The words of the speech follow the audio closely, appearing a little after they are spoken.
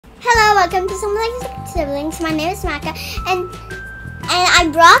Hello, welcome to Some Like Siblings. My name is Maka, and I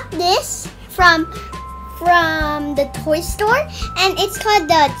brought this from the toy store, and it's called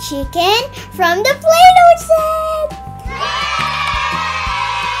the chicken from the Play-Doh set.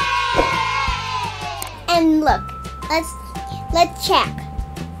 And look, let's check.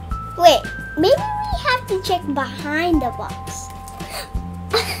 Wait, maybe we have to check behind the box.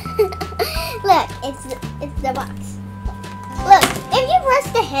 Look, it's the box. Look, if you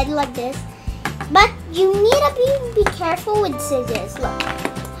press the head like this, but you need to be careful with scissors. Look,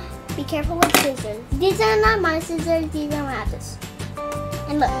 be careful with scissors. These are not my scissors, these are Maka's.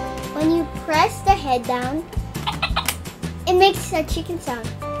 And look, when you press the head down, it makes a chicken sound.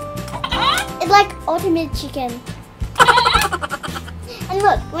 It's like ultimate chicken. And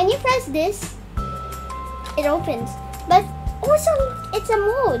look, when you press this, it opens. But also, it's a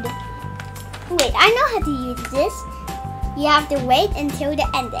mode. Wait, I know how to use this. You have to wait until the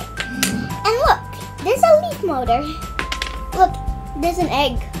ending. And look, there's a leaf motor. Look, there's an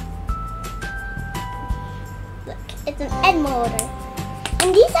egg. Look, it's an egg motor.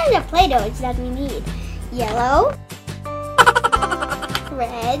 And these are the Play-Dohs that we need. Yellow,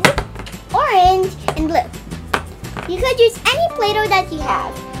 red, orange, and blue. You could use any Play-Doh that you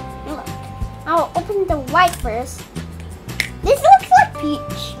have. And look, I'll open the white first. This looks like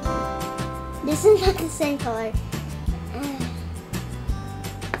peach. This is not the same color.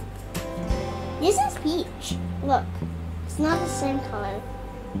 This is peach. Look, it's not the same color.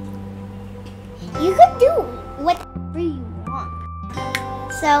 You could do whatever you want.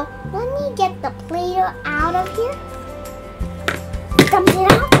 So let me get the Play-Doh out of here. Comes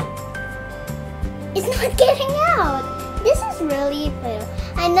it out? It's not getting out. This is really Play-Doh.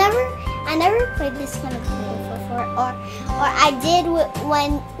 I never played this kind of Play-Doh before, or I did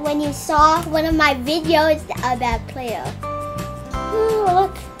when you saw one of my videos about Play-Doh. Oh,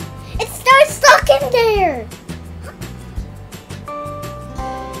 look. It starts stuck in there.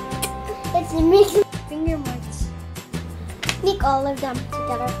 It's making finger marks. Make all of them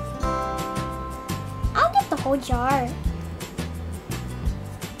together. I'll get the whole jar.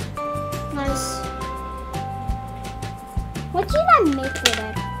 Nice. What should I make with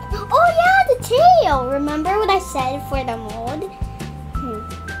it? Oh yeah, the tail. Remember what I said for the mold? The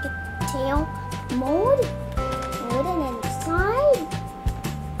tail mold. Mold it inside.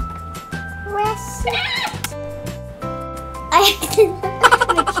 Press it. I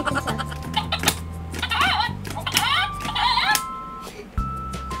make chicken sauce.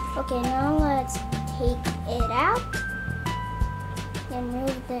 Okay, now let's take it out.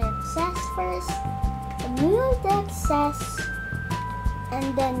 Remove the excess first. Remove the excess. And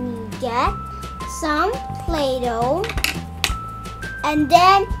then you get some Play-Doh. And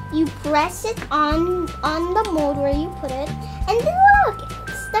then you press it on the mold where you put it. And then look!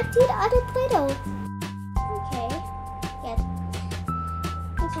 Stuck to the other Play-Doh. Okay. Get it.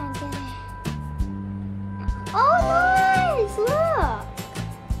 We can't get it. Oh, nice! Look!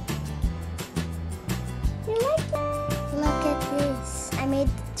 You like it? Look at this. I made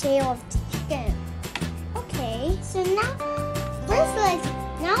the tail of the chicken. Okay, so now let's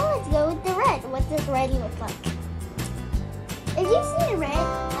go with the red. What does red look like? If you see red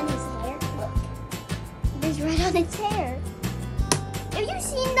on his hair, look. There's red on its hair. Have you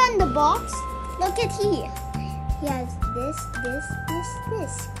seen on the box? Look at here. He has this.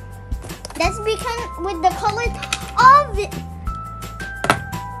 That's because with the color of it.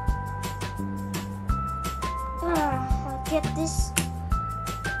 I'll get this.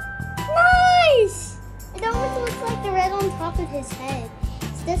 Nice! It almost looks like the red on top of his head.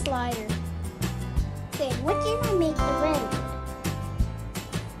 It's this lighter. Okay, what can I make the red with?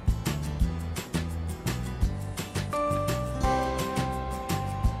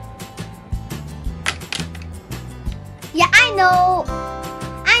 Yeah, I know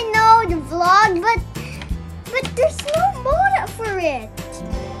the vlog, but there's no motor for it.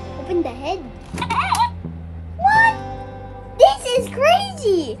 Open the head. What? This is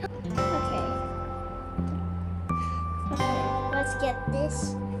crazy. Okay, let's get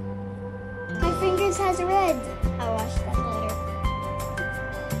this. My fingers has red. I'll wash that later.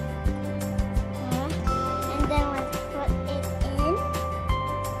 And then let's put it in.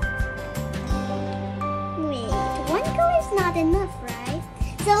 Wait, one color is not enough, right?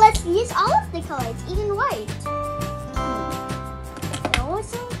 So let's use all of the colors, even white.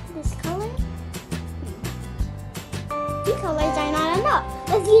 Also, this color. Two colors are not enough.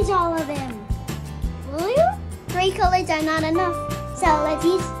 Let's use all of them. Blue, three colors are not enough. So let's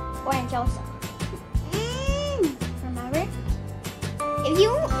use orange also. Remember? If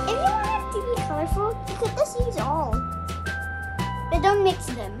you want it to be colorful, you could just use all. But don't mix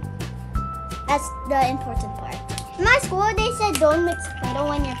them. That's the important part. In my school, they said don't mix Play-Doh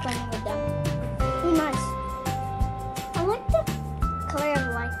when you're playing with them. Be nice. I like the color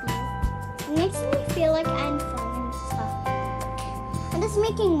of light blue. It makes me feel like I'm falling stuff. I'm just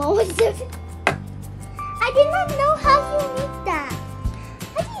making molds of it. I did not know how you make that.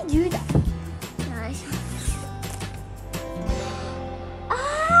 How do you do that? Nice. Oh,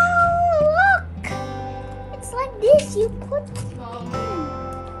 look! It's like this. You put it in.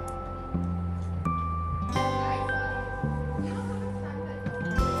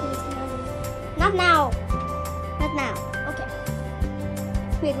 Not now. Not now. Okay.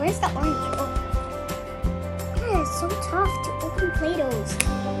 Wait, where's the orange? Oh. It is so tough to open Play-Dohs.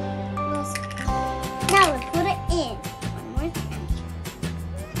 Now let's put it in. One more thing.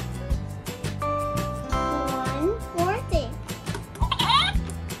 One more thing.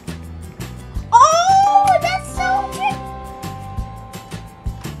 Oh, that's so cute.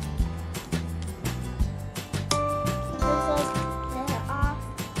 They're off.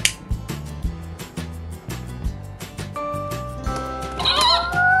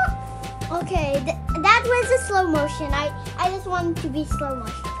 Okay, that was a slow motion. I just wanted to be slow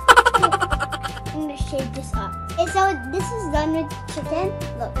motion. I'm gonna shave this up. Okay, so this is done with chicken.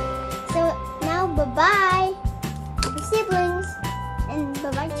 Look. So now bye-bye, happy siblings, and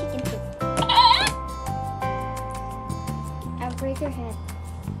bye-bye chicken too. I'll break your head.